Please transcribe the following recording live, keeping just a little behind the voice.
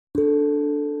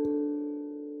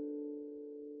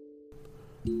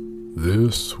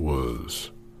This was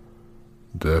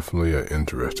definitely an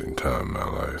interesting time in my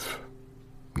life.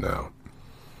 Now,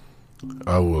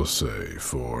 I will say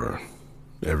for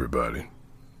everybody,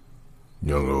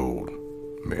 young, old,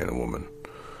 man and woman,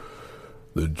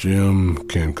 the gym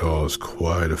can cause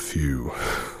quite a few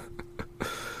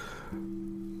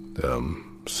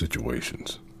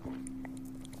situations.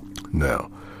 Now,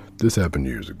 this happened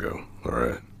years ago,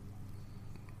 alright?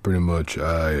 Pretty much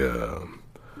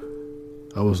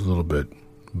I was a little bit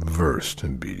versed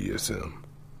in BDSM.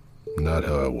 Not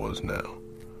how I was now.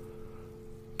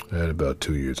 I had about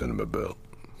 2 years under my belt.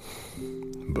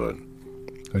 But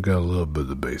I got a little bit of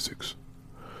the basics.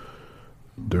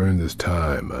 During this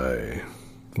time, I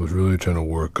was really trying to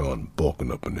work on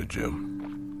bulking up in the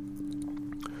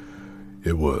gym.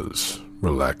 It was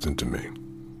relaxing to me,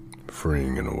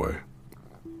 freeing in a way.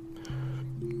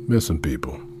 Met some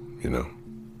people, you know.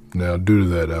 Now, due to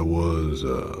that, I was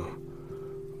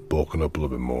bulking up a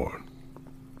little bit more.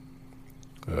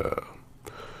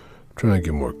 Trying to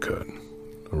get more cut,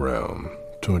 around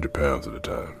 200 pounds at a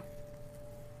time.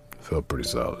 Felt pretty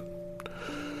solid.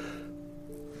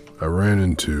 I ran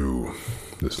into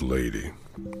this lady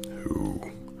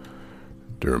who,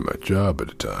 during my job at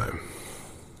the time,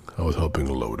 I was helping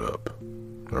her load up.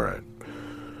 Alright.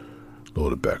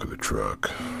 Load the back of the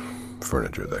truck,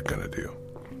 furniture, that kind of deal.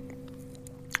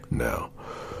 Now,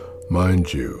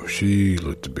 mind you, she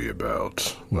looked to be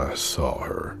about, when I saw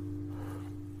her,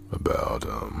 about,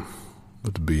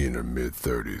 looked to be in her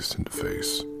mid-30s in the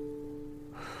face.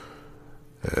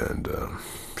 And,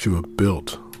 she was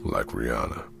built like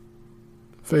Rihanna.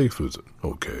 Face was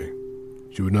okay.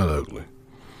 She was not ugly.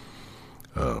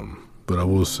 But I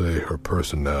will say her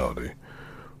personality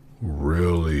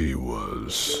really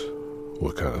was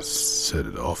what kind of set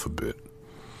it off a bit.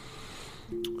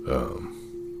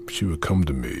 She would come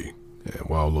to me, and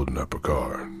while loading up her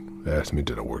car, ask me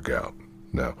did I work out.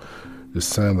 Now, this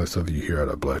sounds like something you hear out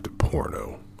of black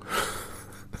porno.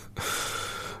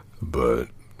 But,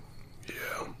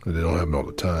 yeah, it don't happen all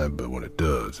the time, but when it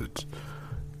does, it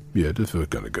just feels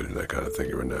kind of good in that kind of thing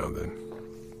every now and then.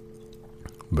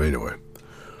 But anyway,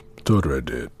 told her I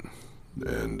did,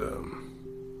 and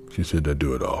she said I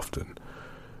do it often,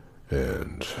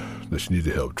 and that she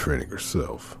needed help training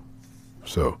herself.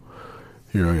 So,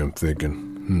 here I am thinking,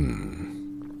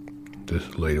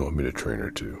 this lady wants me to train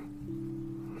her too.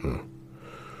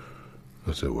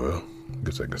 I said, well, I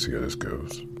guess I can see how this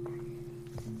goes.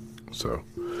 So,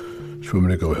 she wanted me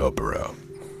to go help her out.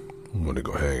 Wanted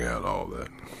to go hang out, all that.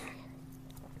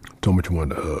 Told me she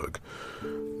wanted to hug.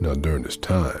 Now, during this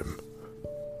time,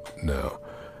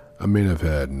 I may have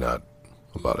had not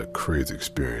a lot of crazy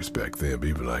experience back then, but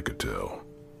even I could tell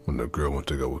when the girl went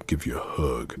to go give you a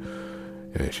hug,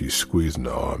 and she's squeezing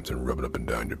the arms and rubbing up and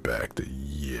down your back, that,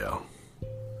 yeah,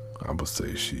 I would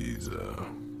say she's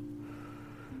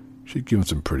giving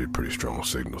some pretty strong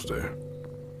signals there.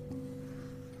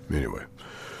 Anyway,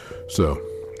 so,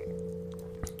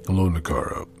 I'm loading the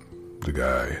car up. The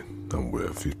guy I'm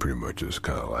with, he's pretty much just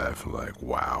kind of laughing like,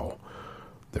 wow,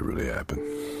 that really happened.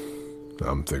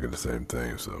 I'm thinking the same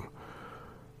thing, so,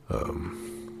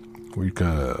 we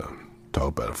kind of talk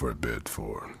about it for a bit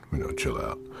for, chill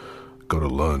out. Go to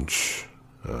lunch,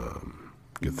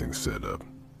 get things set up.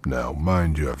 Now,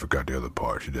 mind you, I forgot the other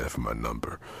part. She did ask for my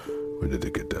number. We did to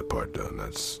get that part done.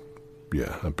 I'm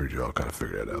pretty sure I'll kind of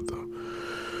figure that out, though.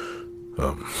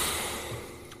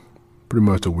 Pretty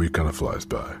much the week kind of flies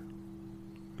by.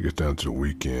 It gets down to the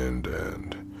weekend,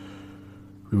 and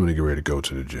we want to get ready to go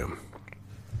to the gym.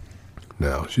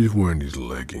 Now, she's wearing these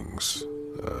leggings.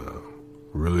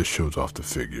 Really shows off the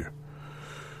figure.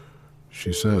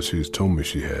 She's told me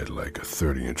she had like a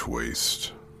 30-inch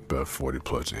waist, about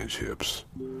 40-plus inch hips.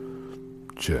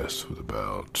 Chest was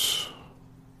about,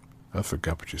 I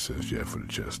forgot what she said she had for the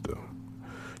chest, though.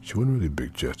 She wasn't really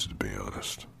big chested, to be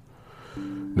honest.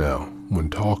 Now, when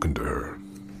talking to her,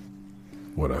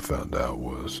 what I found out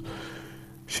was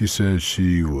she said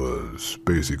she was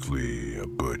basically a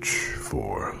butch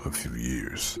for a few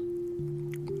years.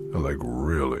 I'm like,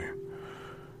 really?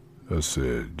 I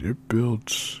said, you're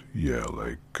built,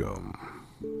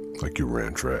 like you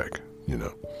ran track,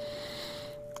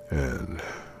 And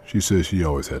she said she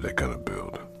always had that kind of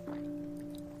build.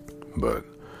 But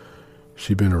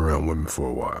she'd been around women for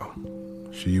a while.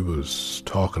 She was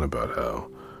talking about how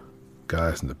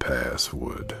guys in the past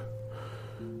would,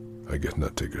 I guess,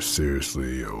 not take her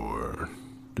seriously, or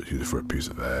just use her for a piece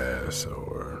of ass,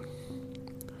 or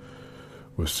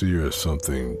would see her as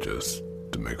something just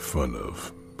to make fun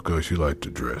of, because she liked to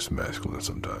dress masculine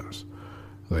sometimes.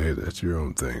 Like, hey, that's your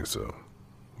own thing, so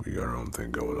we got our own thing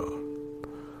going on.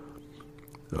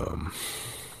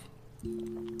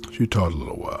 She taught a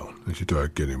little while, and she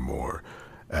started getting more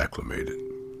acclimated.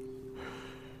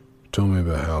 Told me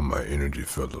about how my energy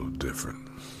felt a little different.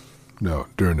 Now,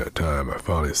 during that time, I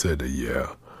finally said that,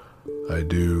 yeah, I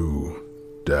do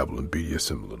dabble in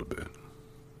BDSM a little bit.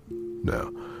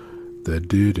 Now, that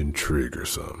did intrigue her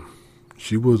some.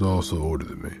 She was also older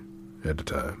than me at the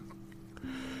time.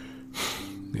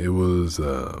 It was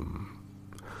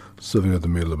something that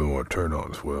made a little bit more turn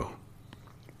on as well.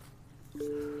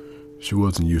 She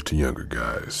wasn't used to younger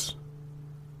guys,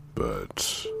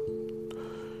 but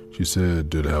she said,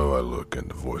 due to how I look and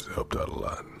the voice, helped out a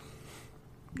lot.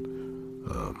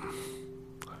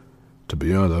 To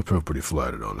be honest, I felt pretty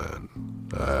flattered on that.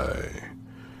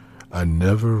 I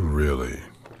never really,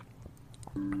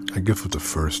 I guess it was the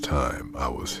first time I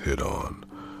was hit on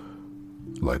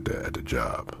like that at the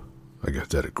job. I guess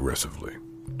that aggressively,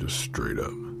 just straight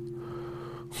up.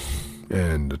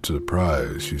 And to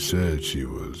surprise, she said she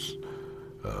was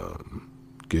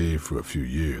gay for a few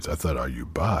years. I thought, are you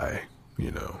bi?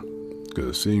 You know, because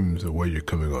it seems the way you're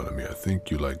coming on to me, I think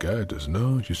you like guys. Just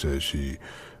no. She said she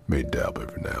may dabble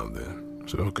every now and then. I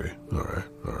said, okay, all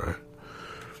right.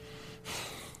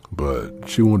 But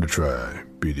she wanted to try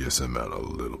BDSM out a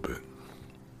little bit.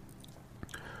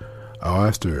 I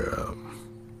asked her,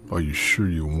 are you sure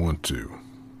you want to?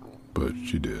 But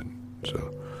she did.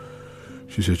 So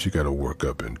she said she got to work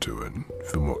up into it and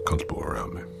feel more comfortable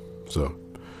around me. So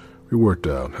we worked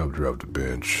out, helped her up the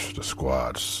bench, the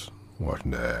squats,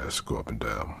 watching the ass go up and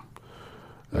down.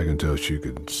 I can tell she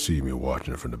could see me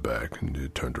watching her from the back, and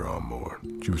it turned her on more.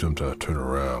 She would sometimes turn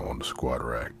around on the squat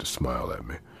rack to smile at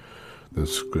me, then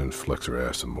flex her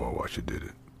ass some more while she did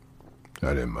it.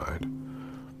 I didn't mind.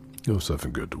 It was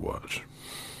something good to watch.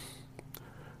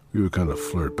 We would kind of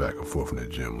flirt back and forth in the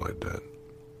gym like that.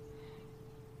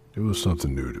 It was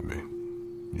something new to me,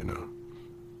 you know.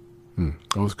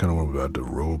 I was kind of about to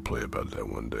role play about that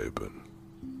one day, but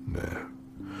nah.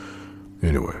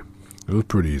 Anyway, it was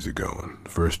pretty easy going.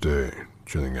 First day,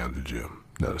 chilling out at the gym.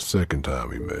 Now the second time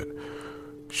we met,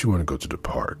 she wanted to go to the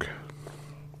park.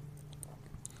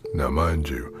 Now mind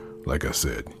you, like I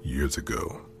said, years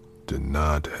ago, did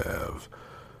not have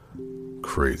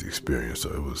crazy experience, so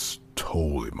it was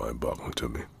totally mind-boggling to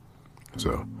me.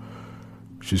 So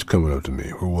she's coming up to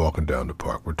me. We're walking down the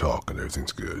park. We're talking.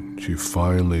 Everything's good. She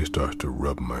finally starts to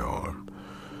rub my arm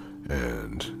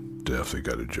and definitely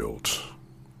got a jolt.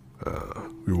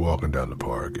 We were walking down the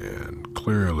park, and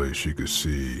clearly she could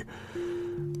see,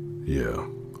 a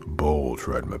bulge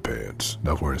right in my pants.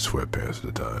 Not wearing sweatpants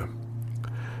at the time.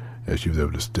 And she was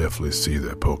able to definitely see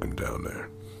that poking down there.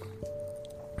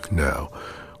 Now,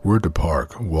 we're at the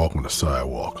park, walking the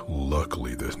sidewalk.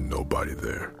 Luckily, there's nobody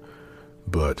there.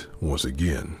 But, once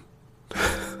again,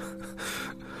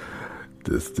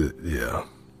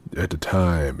 at the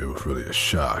time, it was really a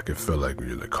shock. It felt like we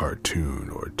were in a cartoon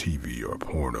or a TV or a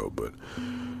porno, but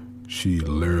she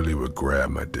literally would grab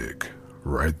my dick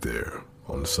right there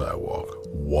on the sidewalk,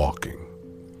 walking,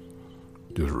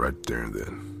 just right there and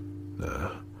then.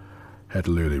 Had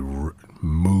to literally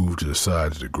move to the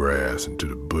sides of the grass and to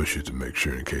the bushes to make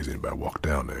sure in case anybody walked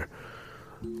down there.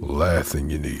 Last thing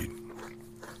you need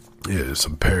is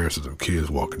some parents or some kids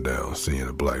walking down seeing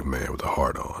a black man with a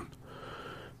heart on.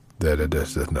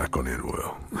 That's not going to end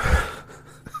well.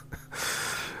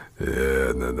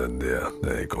 That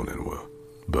ain't going to end well.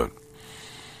 But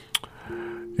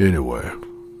anyway,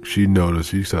 she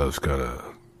noticed. She thought it was kind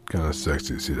of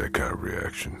sexy to see that kind of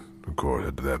reaction. Of course,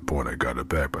 at that point, I got her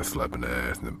back by slapping the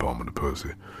ass and then palming the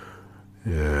pussy.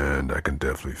 And I can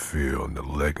definitely feel in the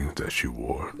leggings that she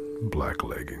wore, black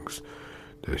leggings,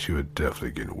 that she was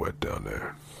definitely getting wet down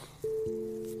there.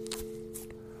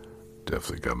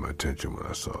 Definitely got my attention when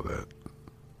I saw that,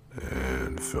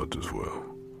 and felt as well.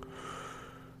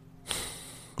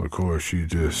 Of course, she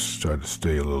just tried to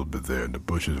stay a little bit there in the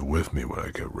bushes with me when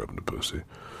I kept rubbing the pussy.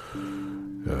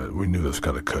 We knew it was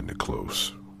kind of cutting it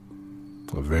close.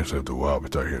 Eventually, after a while, we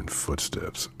started hearing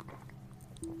footsteps.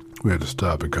 We had to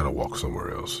stop and kind of walk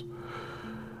somewhere else.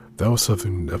 That was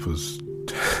something else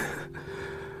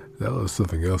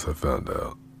I found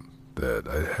out. That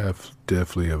I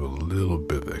definitely have a little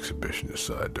bit of exhibitionist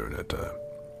side during that time.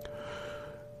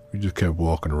 We just kept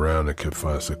walking around and kept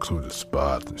finding secluded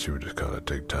spots, and she would just kind of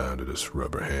take time to just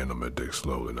rub her hand on my dick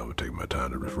slowly, and I would take my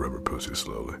time to just rub her pussy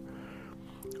slowly.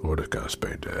 Or just kind of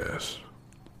spank the ass.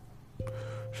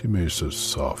 She made such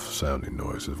soft sounding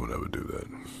noises when I would do that.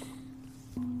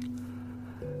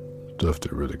 Stuff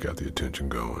that really got the attention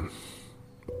going.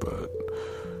 But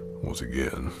once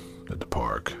again, at the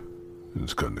park,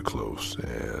 it's cutting it close,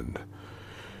 and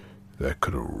that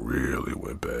could have really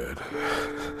went bad.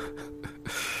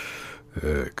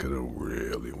 That could have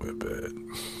really went bad.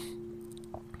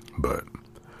 But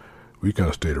we kind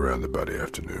of stayed around about the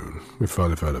afternoon. We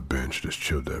finally found a bench, just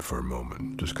chilled there for a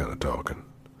moment, just kind of talking.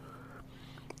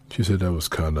 She said that was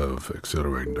kind of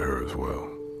exhilarating to her as well.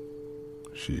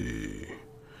 She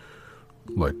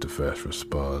liked the fast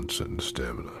response and the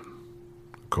stamina.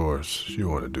 Of course, she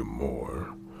wanted to do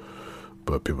more,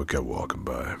 but people kept walking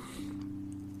by.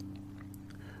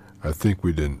 I think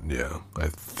they didn't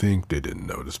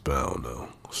notice, but I don't know.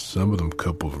 Some of them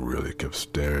couples really kept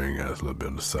staring at us a little bit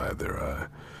on the side of their eye.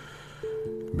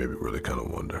 Made me really kind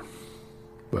of wonder.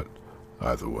 But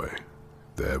either way,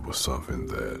 that was something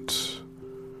that,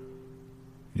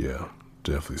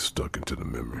 definitely stuck into the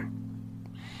memory.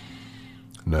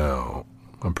 Now,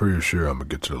 I'm pretty sure I'm going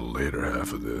to get to the later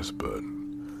half of this, but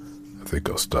I think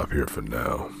I'll stop here for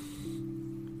now.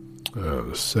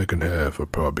 The second half will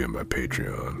probably be on my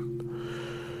Patreon.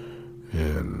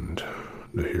 And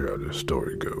to hear how this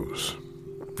story goes.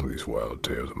 These wild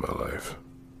tales of my life.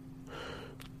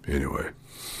 Anyway,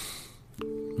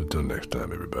 until next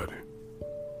time, everybody.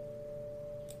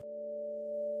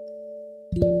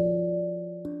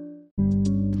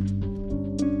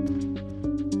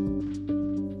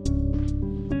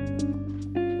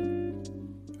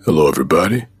 Hello,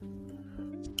 everybody.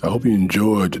 I hope you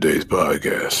enjoyed today's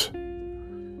podcast.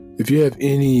 If you have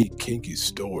any kinky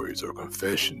stories or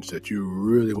confessions that you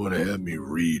really want to have me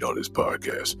read on this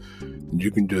podcast, you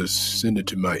can just send it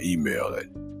to my email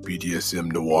at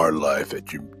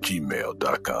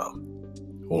bdsmnoirlife@gmail.com.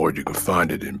 Or you can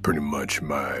find it in pretty much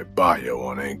my bio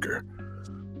on Anchor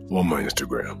or my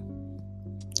Instagram.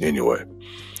 Anyway,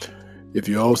 if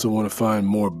you also want to find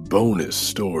more bonus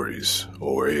stories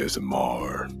or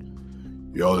ASMR,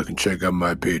 y'all can check out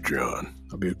my Patreon.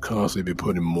 I'll be constantly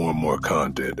putting more and more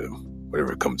content of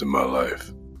whatever comes in my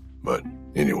life. But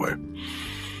anyway,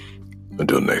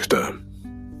 until next time.